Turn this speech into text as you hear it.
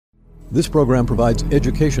This program provides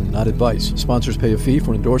education, not advice. Sponsors pay a fee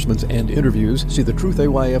for endorsements and interviews. See the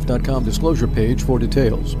truthayf.com disclosure page for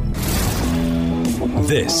details.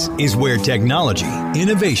 This is where technology,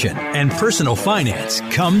 innovation, and personal finance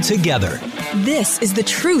come together. This is the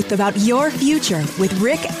truth about your future with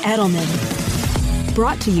Rick Edelman.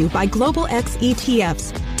 Brought to you by Global X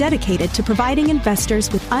ETFs, dedicated to providing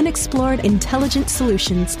investors with unexplored intelligent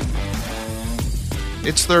solutions.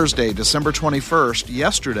 It's Thursday, December 21st.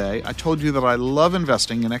 Yesterday, I told you that I love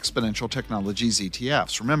investing in Exponential Technologies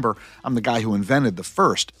ETFs. Remember, I'm the guy who invented the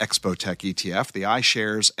first ExpoTech ETF, the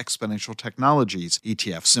iShares Exponential Technologies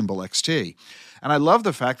ETF, symbol XT. And I love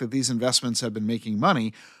the fact that these investments have been making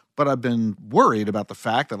money, but I've been worried about the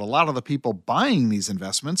fact that a lot of the people buying these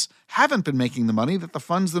investments haven't been making the money that the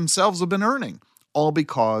funds themselves have been earning, all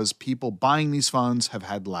because people buying these funds have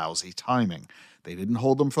had lousy timing. They didn't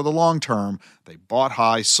hold them for the long term. They bought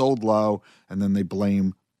high, sold low, and then they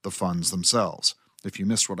blame the funds themselves. If you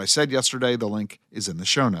missed what I said yesterday, the link is in the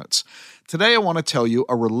show notes. Today, I want to tell you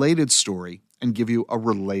a related story and give you a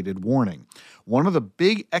related warning. One of the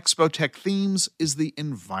big ExpoTech themes is the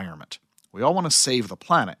environment. We all want to save the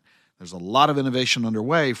planet. There's a lot of innovation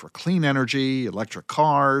underway for clean energy, electric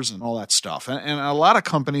cars, and all that stuff. And a lot of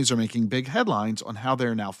companies are making big headlines on how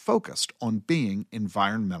they're now focused on being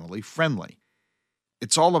environmentally friendly.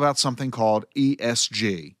 It's all about something called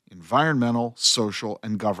ESG, environmental, social,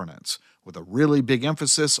 and governance, with a really big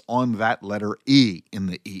emphasis on that letter E in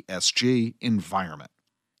the ESG, environment.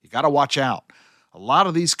 You got to watch out. A lot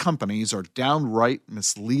of these companies are downright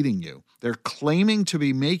misleading you. They're claiming to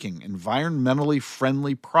be making environmentally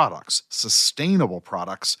friendly products, sustainable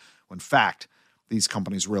products, when in fact, these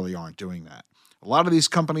companies really aren't doing that. A lot of these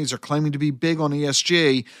companies are claiming to be big on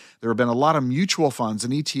ESG. There have been a lot of mutual funds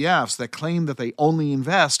and ETFs that claim that they only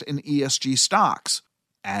invest in ESG stocks.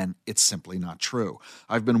 And it's simply not true.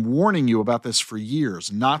 I've been warning you about this for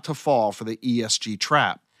years, not to fall for the ESG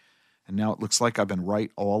trap. And now it looks like I've been right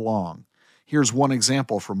all along. Here's one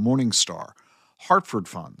example from Morningstar. Hartford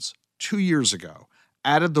Funds, 2 years ago,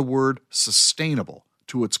 added the word sustainable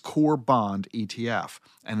to its core bond ETF,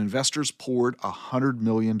 and investors poured $100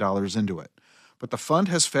 million into it. But the fund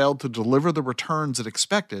has failed to deliver the returns it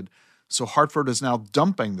expected, so Hartford is now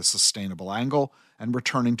dumping the sustainable angle and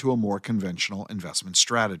returning to a more conventional investment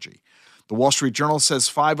strategy. The Wall Street Journal says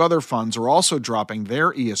 5 other funds are also dropping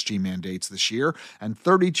their ESG mandates this year, and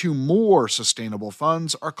 32 more sustainable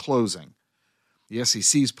funds are closing. The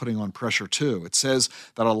SEC is putting on pressure too. It says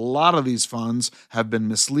that a lot of these funds have been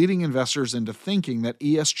misleading investors into thinking that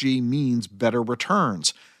ESG means better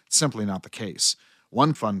returns. It's simply not the case.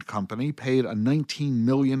 One fund company paid a $19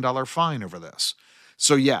 million fine over this.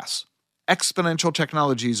 So yes, exponential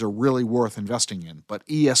technologies are really worth investing in, but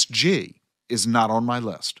ESG is not on my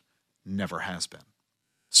list. Never has been.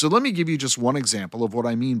 So let me give you just one example of what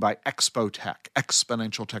I mean by ExpoTech,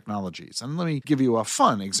 exponential technologies. And let me give you a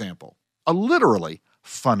fun example, a literally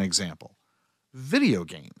fun example. Video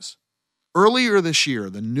games. Earlier this year,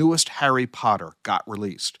 the newest Harry Potter got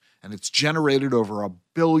released, and it's generated over $1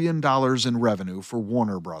 billion in revenue for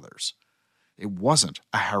Warner Brothers. It wasn't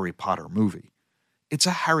a Harry Potter movie. It's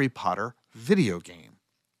a Harry Potter video game.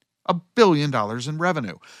 $1 billion in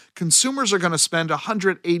revenue. Consumers are going to spend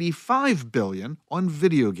 $185 billion on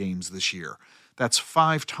video games this year. That's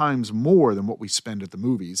 5 times more than what we spend at the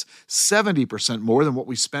movies, 70% more than what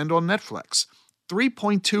we spend on Netflix.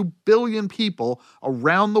 3.2 billion people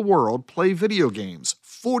around the world play video games,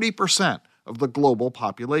 40% of the global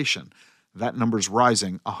population. That number's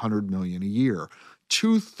rising 100 million a year.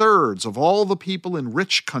 2/3 of all the people in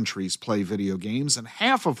rich countries play video games, and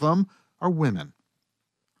half of them are women.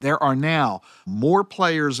 There are now more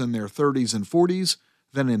players in their 30s and 40s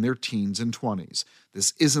than in their teens and 20s.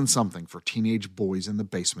 This isn't something for teenage boys in the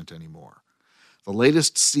basement anymore. The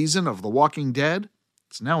latest season of The Walking Dead,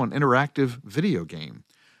 it's now an interactive video game.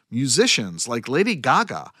 Musicians like Lady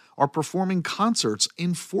Gaga are performing concerts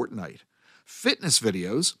in Fortnite. Fitness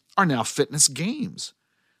videos are now fitness games.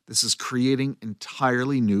 This is creating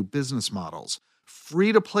entirely new business models.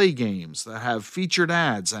 Free-to-play games that have featured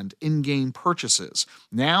ads and in-game purchases.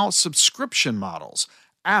 Now subscription models.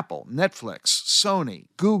 Apple, Netflix, Sony,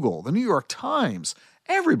 Google, the New York Times.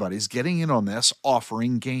 Everybody's getting in on this,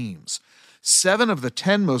 offering games. 7 of the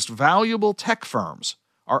 10 most valuable tech firms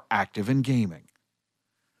are active in gaming.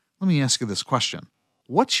 Let me ask you this question.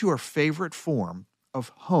 What's your favorite form of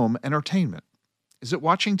home entertainment? Is it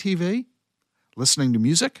watching TV? Listening to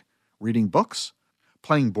music? Reading books?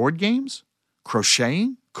 Playing board games?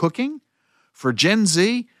 Crocheting? Cooking? For Gen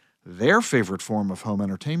Z, their favorite form of home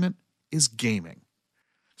entertainment is gaming.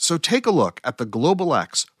 So take a look at the Global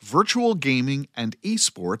X Virtual Gaming and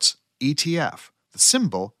Esports ETF. The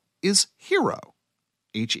symbol is HERO,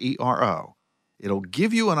 HERO. It'll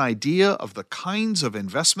give you an idea of the kinds of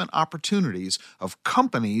investment opportunities of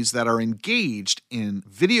companies that are engaged in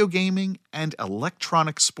video gaming and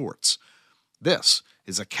electronic sports. This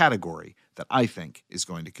is a category that I think is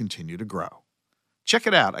going to continue to grow. Check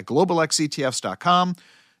it out at globalxetfs.com.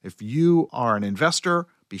 If you are an investor,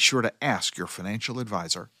 be sure to ask your financial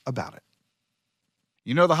advisor about it.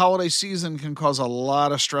 You know, the holiday season can cause a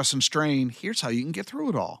lot of stress and strain. Here's how you can get through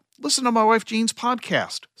it all. Listen to my wife Jean's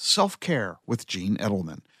podcast, Self-Care with Jean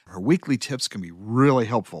Edelman. Her weekly tips can be really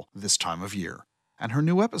helpful this time of year. And her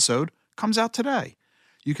new episode comes out today.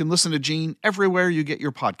 You can listen to Jean everywhere you get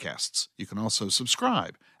your podcasts. You can also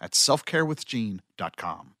subscribe at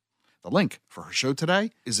selfcarewithjean.com. The link for her show today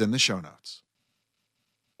is in the show notes.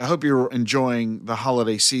 I hope you're enjoying the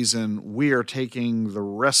holiday season. We are taking the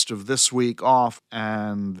rest of this week off,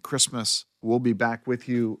 and Christmas, we'll be back with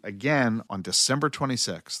you again on December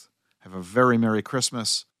 26th. Have a very Merry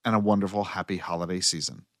Christmas and a wonderful, happy holiday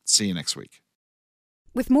season. See you next week.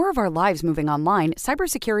 With more of our lives moving online,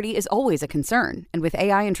 cybersecurity is always a concern. And with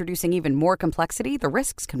AI introducing even more complexity, the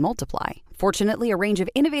risks can multiply. Fortunately, a range of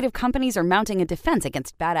innovative companies are mounting a defense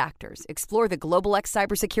against bad actors. Explore the Global X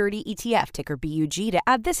Cybersecurity ETF, ticker BUG, to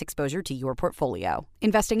add this exposure to your portfolio.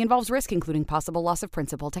 Investing involves risk, including possible loss of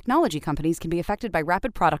principal. Technology companies can be affected by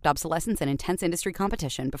rapid product obsolescence and intense industry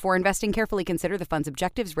competition. Before investing, carefully consider the fund's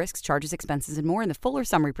objectives, risks, charges, expenses, and more in the fuller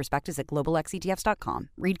summary prospectus at globalxetfs.com.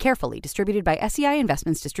 Read carefully. Distributed by SEI Investments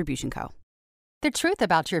Distribution Co. The Truth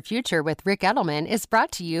About Your Future with Rick Edelman is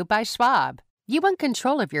brought to you by Schwab. You want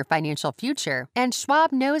control of your financial future, and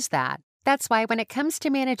Schwab knows that. That's why when it comes to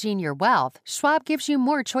managing your wealth, Schwab gives you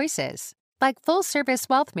more choices, like full-service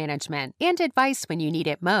wealth management and advice when you need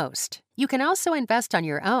it most. You can also invest on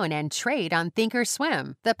your own and trade on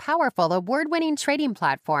Thinkorswim, the powerful award-winning trading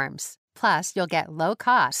platforms. Plus, you'll get low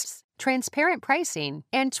costs, transparent pricing,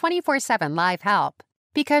 and 24/7 live help.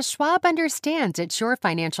 Because Schwab understands it's your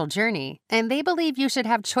financial journey, and they believe you should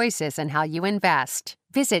have choices in how you invest.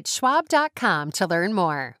 Visit schwab.com to learn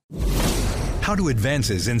more. How do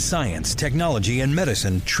advances in science, technology, and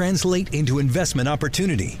medicine translate into investment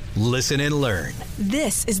opportunity? Listen and learn.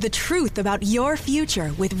 This is The Truth About Your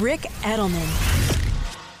Future with Rick Edelman.